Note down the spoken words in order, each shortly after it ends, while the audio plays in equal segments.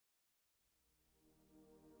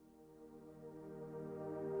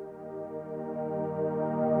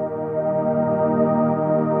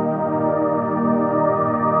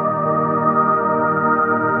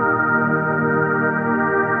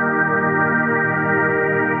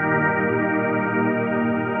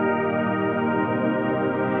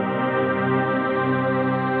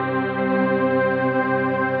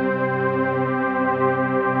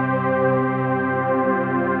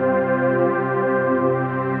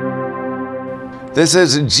This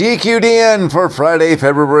is Gqdn for Friday,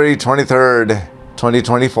 February 23rd,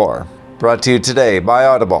 2024. Brought to you today by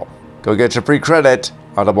Audible. Go get your free credit,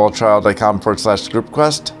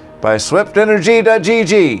 audibletrial.com/groupquest. By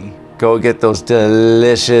swiftenergy.gg. Go get those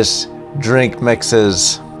delicious drink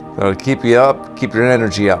mixes that'll keep you up, keep your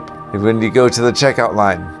energy up. And when you go to the checkout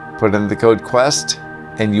line, put in the code QUEST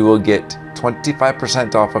and you will get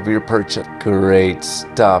 25% off of your purchase. Great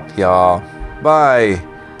stuff, y'all. By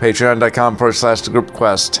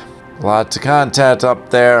patreon.com/groupquest. Lots of content up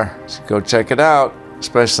there, so go check it out,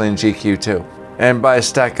 especially in GQ2. And by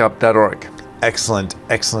stackup.org.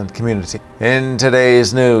 Excellent community. In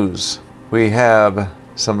today's news, we have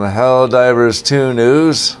some Helldivers 2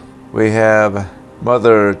 news. We have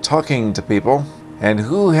Mother talking to people, and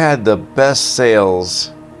who had the best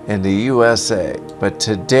sales in the USA. But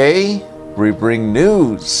today, we bring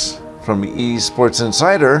news from Esports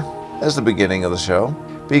Insider as the beginning of the show,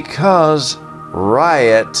 because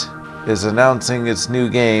Riot is announcing its new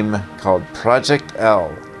game called Project L.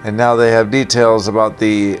 And now they have details about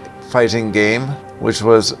the fighting game, which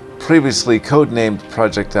was previously codenamed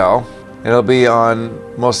Project L. It'll be on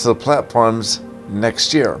most of the platforms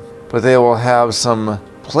next year, but they will have some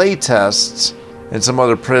play tests and some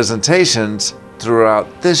other presentations throughout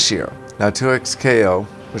this year. Now 2XKO,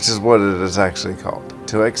 which is what it is actually called,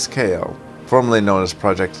 2XKO, formerly known as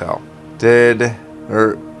Project L,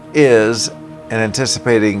 is an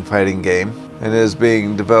anticipating fighting game and is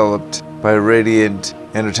being developed by Radiant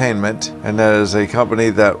Entertainment, and that is a company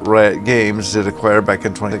that Riot Games did acquire back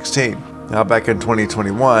in 2016. Now back in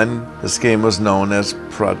 2021, this game was known as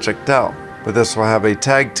Project L, but this will have a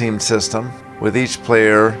tag team system with each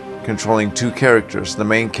player controlling two characters, the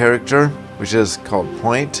main character, which is called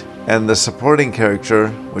Point, and the supporting character,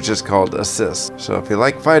 which is called Assist. So if you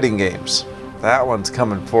like fighting games, that one's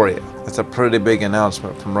coming for you. That's a pretty big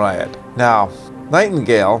announcement from Riot. Now,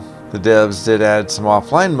 Nightingale, the devs did add some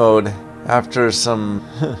offline mode after some,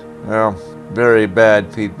 very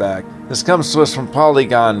bad feedback. This comes to us from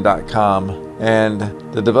Polygon.com, and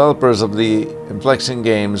the developers of the Inflection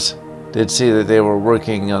games did see that they were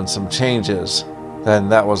working on some changes. Then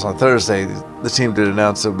that was on Thursday. The team did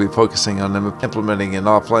announce they'll be focusing on them implementing an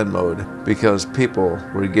offline mode because people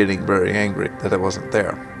were getting very angry that it wasn't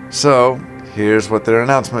there. So, here's what their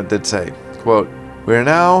announcement did say. Quote, "We are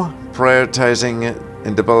now prioritizing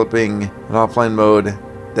and developing an offline mode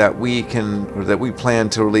that we plan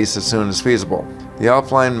to release as soon as feasible. The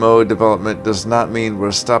offline mode development does not mean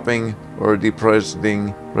we're stopping or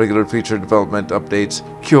deprioritizing regular feature development updates,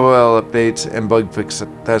 QoL updates, and bug fixes."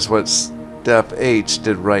 That's what Steph H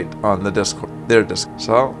did right on the Discord, their Discord.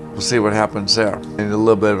 So we'll see what happens there. And a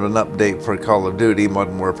little bit of an update for Call of Duty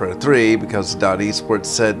Modern Warfare 3, because Esports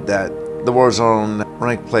said that the Warzone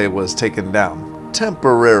rank play was taken down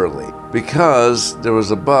temporarily because there was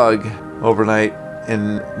a bug overnight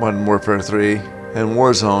in Modern Warfare 3 and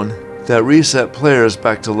Warzone that reset players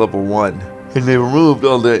back to level 1, and they removed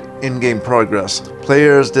all the in-game progress.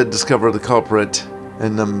 Players did discover the culprit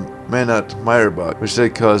in the Manut-Meyer bug, which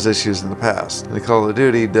did cause issues in the past. And the Call of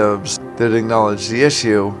Duty devs did acknowledge the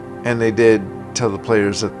issue, and they did tell the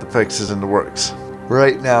players that the fix is in the works.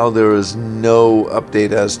 Right now, there is no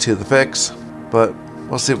update as to the fix, but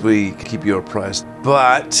we'll see if we can keep you apprised.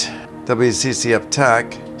 But WCCF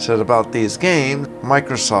Tech said about these games,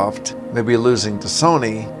 Microsoft may be losing to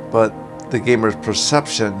Sony, but the gamer's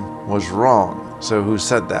perception was wrong. So who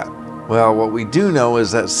said that? Well, what we do know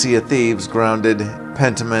is that Sea of Thieves, Grounded,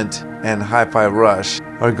 Pentiment, and Hi-Fi Rush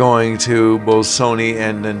are going to both Sony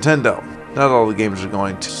and Nintendo. Not all the games are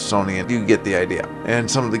going to Sony, and you get the idea. And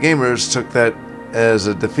some of the gamers took that as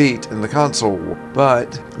a defeat in the console war.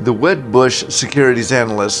 But the Wedbush securities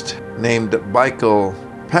analyst named Michael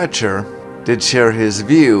Patcher did share his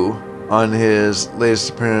view on his latest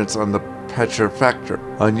appearance on the Patcher Factor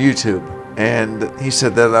on YouTube. And he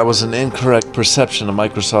said that was an incorrect perception of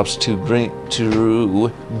Microsoft's two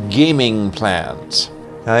gaming plans.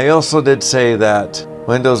 Now, he also did say that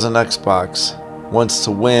Windows and Xbox wants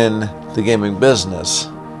to win the gaming business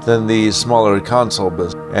than the smaller console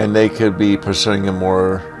business, and they could be pursuing a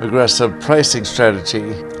more aggressive pricing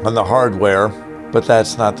strategy on the hardware, but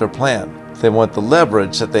that's not their plan. They want the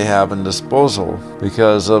leverage that they have in disposal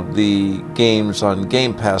because of the games on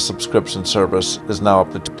Game Pass subscription service is now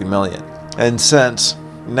up to 20 million. And since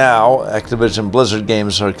now Activision Blizzard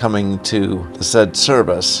games are coming to the said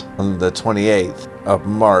service on the 28th of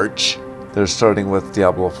March, they're starting with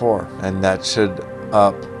Diablo 4, and that should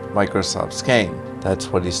up Microsoft's game.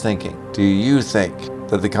 That's what he's thinking. Do you think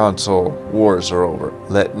that the console wars are over?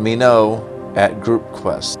 Let me know at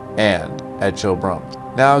GroupQuest and at Joe Brums.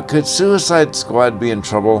 Now, could Suicide Squad be in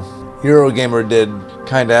trouble? Eurogamer did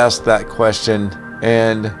kind of ask that question,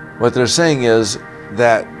 and what they're saying is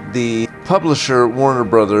that the publisher, Warner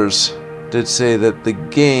Brothers, did say that the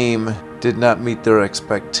game did not meet their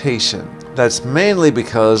expectation. That's mainly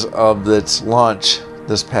because of its launch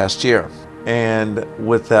this past year. And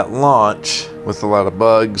with that launch, with a lot of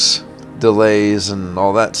bugs, delays, and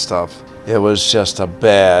all that stuff, it was just a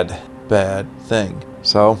bad thing.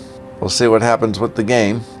 So we'll see what happens with the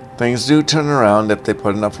game. Things do turn around if they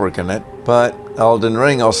put enough work in it. But Elden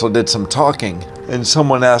Ring also did some talking, and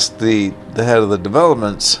someone asked the head of the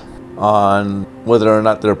developments on whether or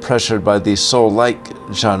not they're pressured by these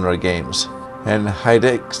soul-like genre games. And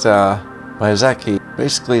Hideki Miyazaki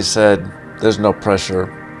basically said there's no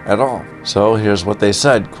pressure at all. So here's what they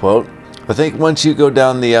said, quote, "I think once you go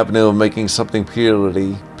down the avenue of making something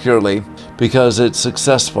purely because it's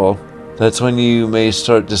successful, that's when you may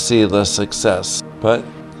start to see less success." But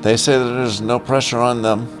they say that there's no pressure on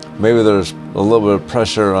them. Maybe there's a little bit of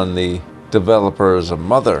pressure on the developers of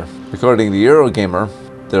Mother. According to Eurogamer,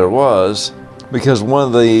 there was, because one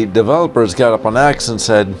of the developers got up on X and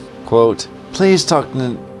said, quote, "Please talk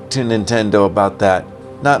to Nintendo about that,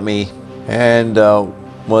 not me." And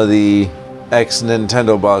one of the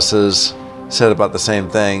ex-Nintendo bosses said about the same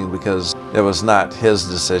thing because it was not his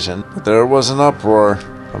decision. But there was an uproar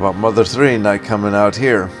about Mother 3 not coming out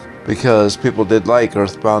here because people did like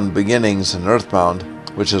Earthbound Beginnings and Earthbound,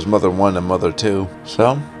 which is Mother 1 and Mother 2.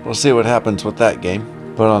 So we'll see what happens with that game.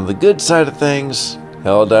 But on the good side of things,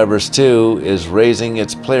 Helldivers 2 is raising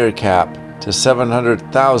its player cap to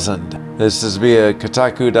 700,000. This is via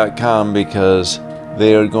Kotaku.com because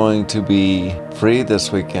they are going to be free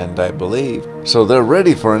this weekend, I believe. So they're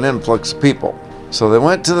ready for an influx of people. So they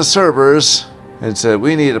went to the servers and said,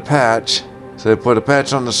 we need a patch. So they put a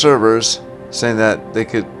patch on the servers saying that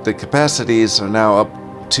the capacities are now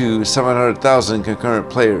up to 700,000 concurrent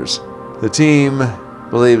players. The team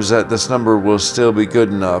believes that this number will still be good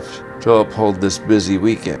enough to uphold this busy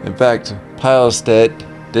weekend. In fact, Pilestead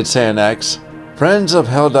did say on X, "Friends of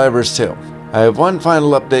Helldivers 2, I have one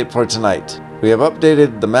final update for tonight. We have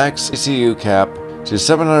updated the max CCU cap to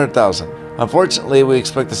 700,000. Unfortunately, we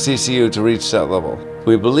expect the CCU to reach that level.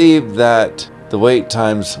 We believe that the wait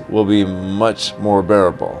times will be much more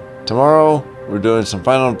bearable. Tomorrow, we're doing some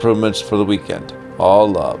final improvements for the weekend. All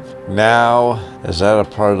love." Now, is that a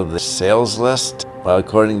part of the sales list? Well,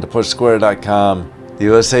 according to PushSquare.com, the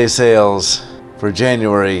USA sales for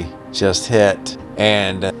January just hit,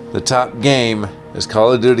 and the top game is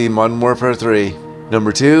Call of Duty Modern Warfare 3.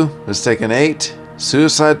 Number 2 is Tekken 8,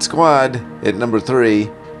 Suicide Squad hit number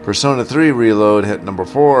 3, Persona 3 Reload hit number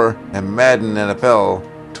 4, and Madden NFL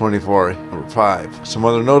 24 number 5. Some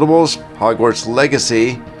other notables: Hogwarts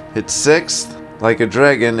Legacy hit 6th, Like a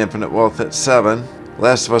Dragon Infinite Wealth hit 7,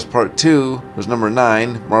 Last of Us Part 2 was number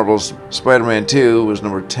 9, Marvel's Spider-Man 2 was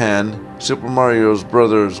number 10, Super Mario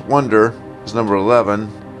Bros. Wonder was number 11,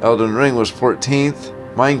 Elden Ring was 14th,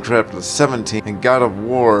 Minecraft was 17th, and God of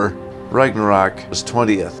War Ragnarok was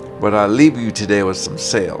 20th. But I'll leave you today with some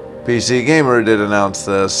sale. PC Gamer did announce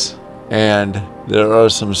this, and there are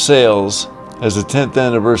some sales as a 10th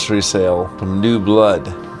anniversary sale from New Blood.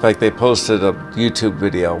 In fact, they posted a YouTube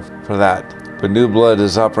video for that. But New Blood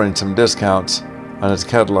is offering some discounts on its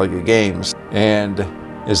catalog of games, and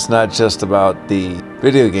it's not just about the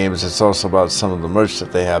video games, it's also about some of the merch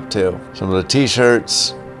that they have too. Some of the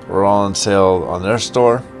t-shirts were all on sale on their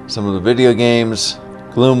store. Some of the video games,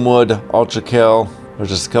 Gloomwood, Ultra Kill, or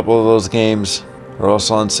just a couple of those games are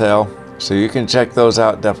also on sale. So you can check those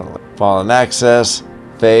out definitely. Fallen Access,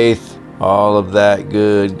 Faith, all of that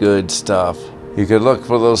good stuff. You could look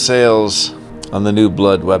for those sales on the New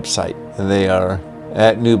Blood website, and they are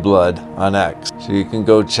at New Blood on X. So you can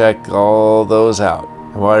go check all those out.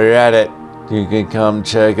 And while you're at it, you can come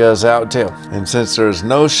check us out too. And since there's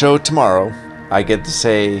no show tomorrow, I get to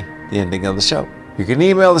say the ending of the show. You can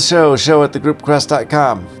email the show at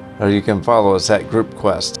thegroupquest.com, or you can follow us at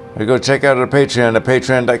GroupQuest. Or go check out our Patreon at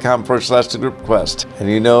patreon.com/thegroupquest. And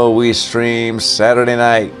you know we stream Saturday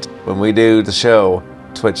night when we do the show,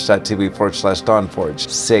 twitch.tv/DawnForge,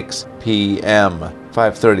 6 p.m.,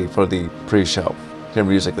 5:30 for the pre-show. Your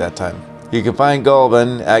music that time. You can find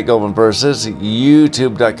Gqdn at Gqdn Versus,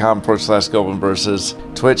 youtube.com/Gqdn Versus,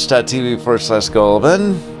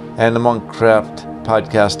 twitch.tv/Gqdn, and the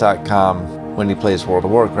monkcraftpodcast.com when he plays World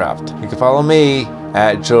of Warcraft. You can follow me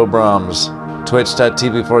at Joe Brums,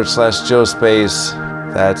 twitch.tv/JoeSpace.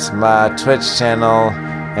 That's my Twitch channel,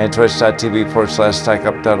 and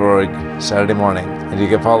twitch.tv/stackup.org Saturday morning. And you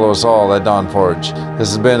can follow us all at Dawn Forge.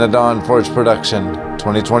 This has been a Dawn Forge production,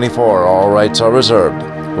 2024. All rights are reserved.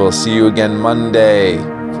 We'll see you again Monday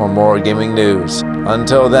for more gaming news.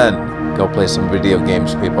 Until then, go play some video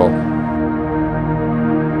games, people.